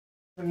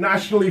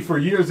Nationally for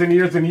years and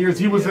years and years.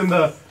 He was in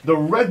the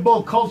Red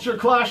Bull Culture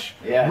Clash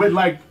with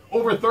like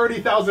over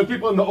 30,000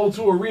 people in the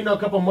O2 Arena a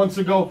couple months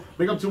ago.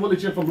 Big up to Willy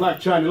Chin from Black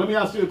Chiney. Let me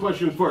ask you a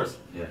question first.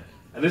 Yeah.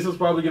 And this is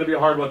probably going to be a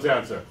hard one to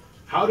answer.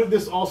 How did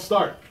this all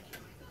start?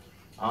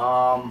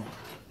 How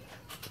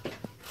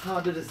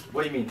did this,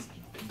 what do you mean?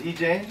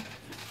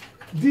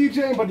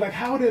 DJing, but like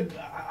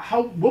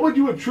what would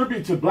you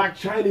attribute to Black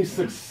Chiney's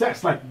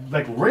success, like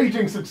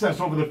raging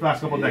success over the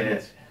past couple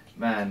decades?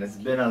 Man, it's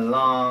been a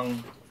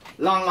long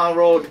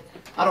road.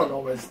 I don't know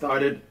where it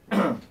started.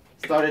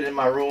 Started in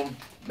my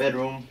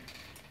bedroom,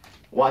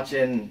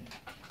 watching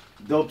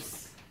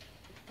dopes,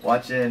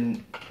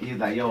 he's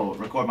like, yo,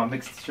 record my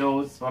mixed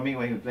shows for me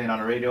when he was playing on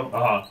the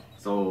radio.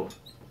 So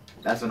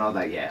that's when I was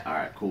like, yeah,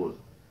 alright, cool.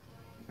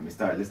 Let me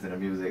start listening to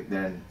music.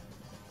 Then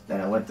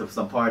I went to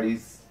some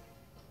parties,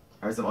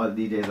 heard some other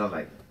DJs, I was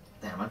like,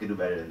 damn, I could do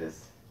better than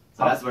this.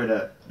 So that's where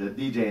the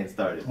DJing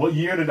started. What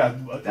year did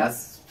that?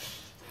 That's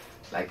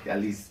like at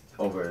least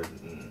over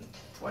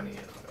 20 years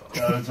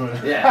ago.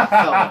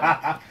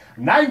 Yeah,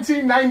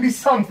 1990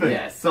 something.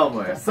 Yeah,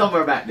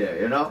 somewhere back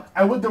there, you know.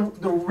 And with the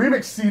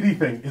remix CD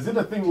thing, is it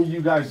a thing where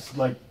you guys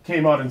like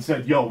came out and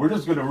said, "Yo, we're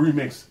just gonna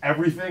remix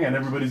everything and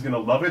everybody's gonna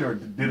love it," or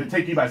did it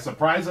take you by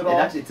surprise at all?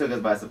 It actually took us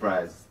by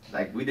surprise.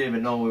 Like we didn't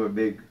even know we were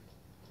big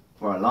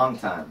for a long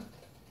time.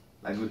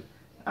 Like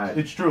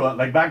it's true.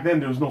 Like back then,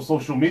 there was no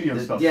social media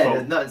and stuff. Yeah, so.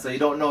 There's nothing. So you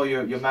don't know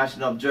you're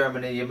mashing up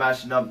Germany, you're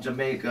mashing up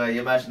Jamaica,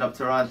 you're mashing up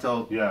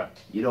Toronto. Yeah.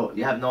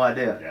 You have no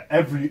idea. Yeah.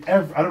 Every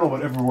I don't know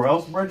about everywhere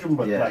else, Brethren,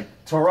 but like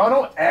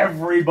Toronto,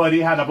 everybody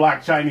had a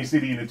Black Chiney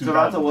CD in the 2000s.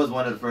 Toronto was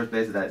one of the first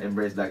places that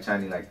embraced Black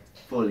Chiney like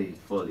fully.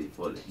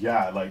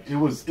 Yeah, like it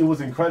was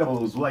incredible.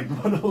 It was like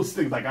one of those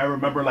things. Like I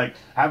remember like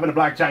having a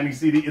Black Chiney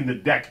CD in the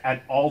deck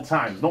at all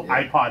times. No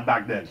iPod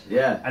back then.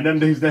 Yeah. And then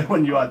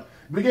when you had.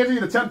 We gave you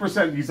the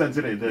 10% you said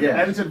today, the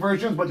edited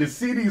versions, but the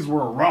CDs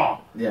were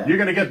raw. Yeah. You're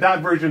going to get that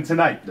version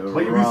tonight. The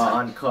raw,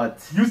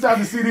 uncut. You used to have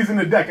the CDs in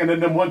the deck, and then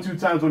them 1-2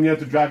 times when you had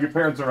to drive your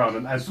parents around,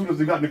 and as soon as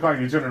they got in the car,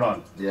 you turn it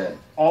on. Yeah.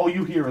 All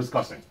you hear is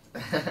cussing.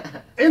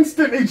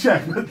 Instantly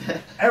check.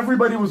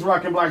 Everybody was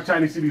rocking Black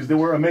Chiney CDs. They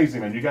were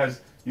amazing, man. You guys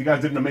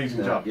did an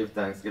amazing job. Give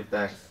thanks.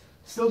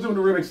 Still doing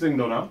the remix thing,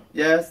 though, now?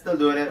 Yeah, still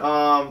doing it.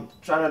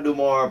 Trying to do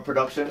more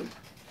production.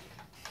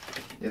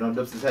 You know,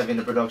 Dubs is heavy in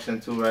the production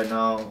too right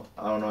now.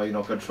 I don't know, you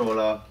know,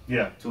 Controller.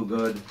 Yeah. Too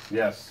Good.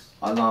 Yes.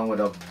 Along with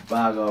a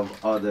bag of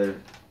other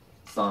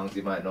songs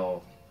you might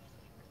know.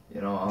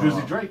 You know.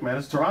 Drizzy Drake, man.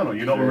 It's Toronto.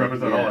 You know we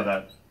represent all of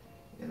that.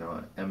 You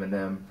know,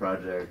 Eminem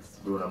projects,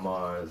 Bruno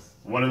Mars.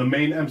 One of the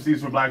main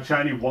MCs for Black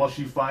Chiney,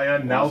 Walshy Fire.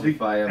 Now the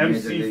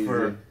MC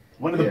for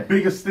one of the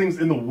biggest things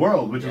in the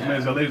world, which is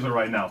Major Lazer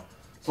right now.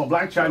 So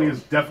Black Chiney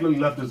has definitely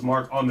left his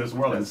mark on this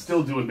world and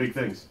still doing big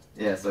things.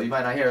 Yeah, so you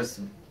might not hear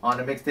us on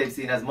the mixtape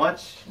scene as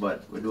much,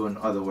 but we're doing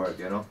other work,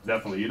 you know?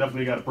 Definitely. You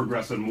definitely got to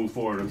progress and move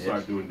forward and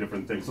start doing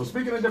different things. So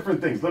speaking of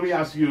different things, let me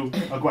ask you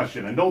a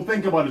question. And don't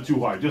think about it too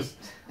hard. Just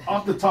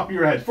off the top of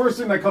your head. First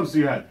thing that comes to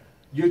your head.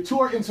 You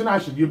tour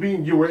international.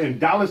 You were in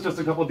Dallas just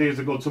a couple of days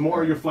ago.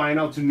 Tomorrow you're flying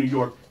out to New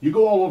York. You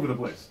go all over the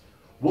place.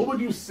 What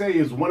would you say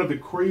is one of the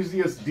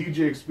craziest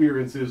DJ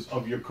experiences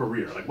of your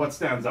career? Like what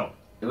stands out?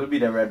 It would be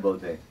the Red Bull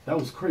thing. That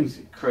was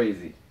crazy.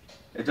 Crazy.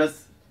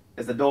 It's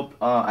a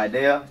dope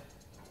idea.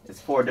 It's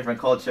 4 different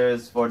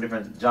cultures, 4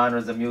 different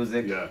genres of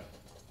music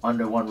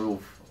under one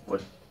roof,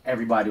 what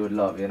everybody would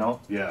love, you know?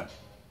 Yeah.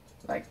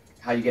 Like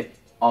how you get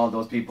all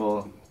those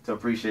people to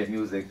appreciate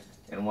music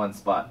in one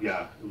spot.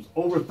 Yeah. It was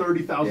over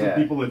 30,000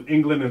 people in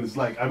England, and it's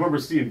like, I remember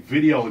seeing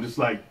video and just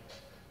like,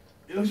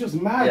 it was just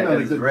mad. Yeah,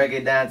 it's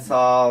reggae,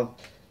 dancehall,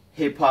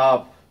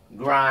 hip-hop,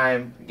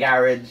 grime,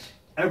 garage.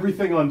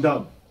 Everything on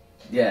dub.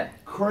 Yeah.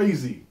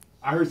 Crazy.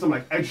 I heard some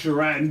like Ed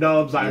Sheeran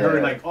dubs. I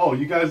heard like, oh,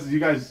 you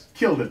guys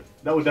killed it.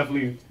 That would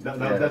definitely,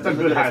 that's a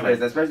good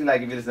highlight. Especially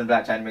like if you listen to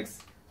Black Chiney Mix,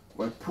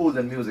 we're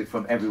pulling music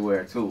from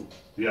everywhere too.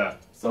 Yeah.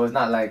 So it's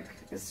not like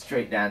it's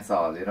straight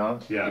dancehall, you know?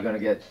 Yeah. You're gonna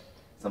get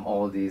some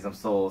oldies, some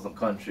soul, some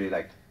country,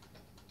 like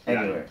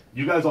anywhere.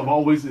 You guys have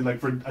always, like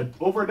for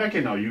over a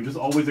decade now, you've just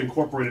always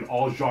incorporated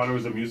all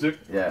genres of music.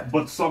 Yeah.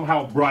 But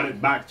somehow brought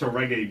it back to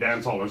reggae,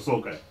 dancehall, or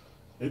soca.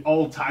 It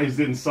all ties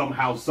in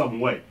somehow,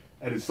 some way.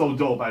 And it's so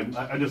dope.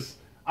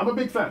 I'm a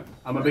big fan.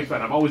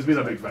 I've always been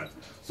a big fan.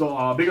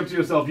 So big up to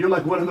yourself. You're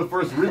like one of the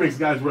first remix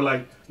guys where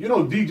like, you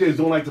know, DJs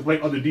don't like to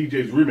play other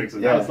DJs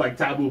remixes. That's like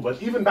taboo.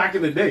 But even back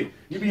in the day,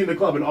 you'd be in the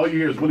club and all you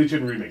hear is Willy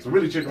Chin remix,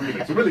 Willy Chin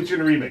remix, Willy Chin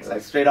remix.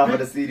 Like straight off of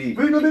the CD.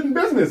 People did in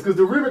business because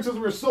the remixes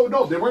were so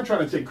dope. They weren't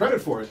trying to take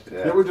credit for it.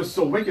 Yeah. They were just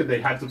so wicked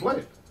they had to play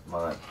it.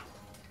 Man.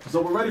 So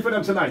we're ready for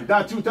them tonight.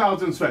 That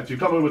 2000 Sept, you're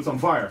coming with some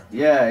fire.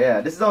 Yeah.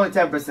 This is only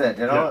 10%,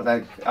 you know?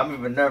 Like, I'm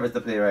even nervous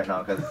to play right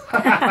now because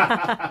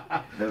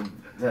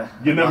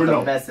you never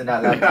know. Mess in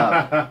that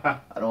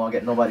laptop. I don't want to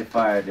get nobody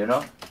fired, you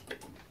know?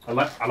 I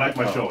like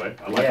my show, eh?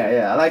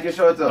 I like your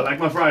show too. I like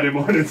my Friday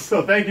mornings,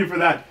 so thank you for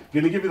that.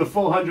 Gonna give you the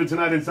full 100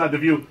 tonight inside the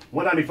View,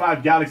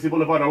 195 Galaxy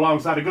Boulevard,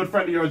 alongside a good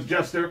friend of yours,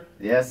 Jester.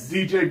 Yes.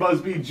 DJ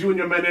Busby,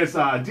 Junior Menace,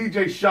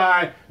 DJ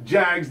Shy,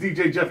 Jags,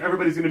 DJ Jeff.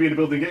 Everybody's gonna be in the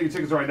building. Get your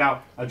tickets right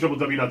now at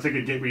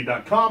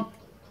www.ticketgateway.com.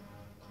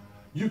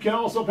 You can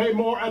also pay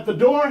more at the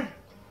door.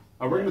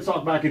 We're going to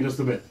talk back in just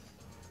a bit.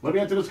 Let me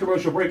enter this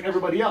commercial break.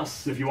 Everybody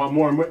else, if you want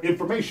more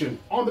information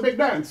on the big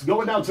dance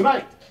going down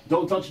tonight,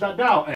 don't touch that dial.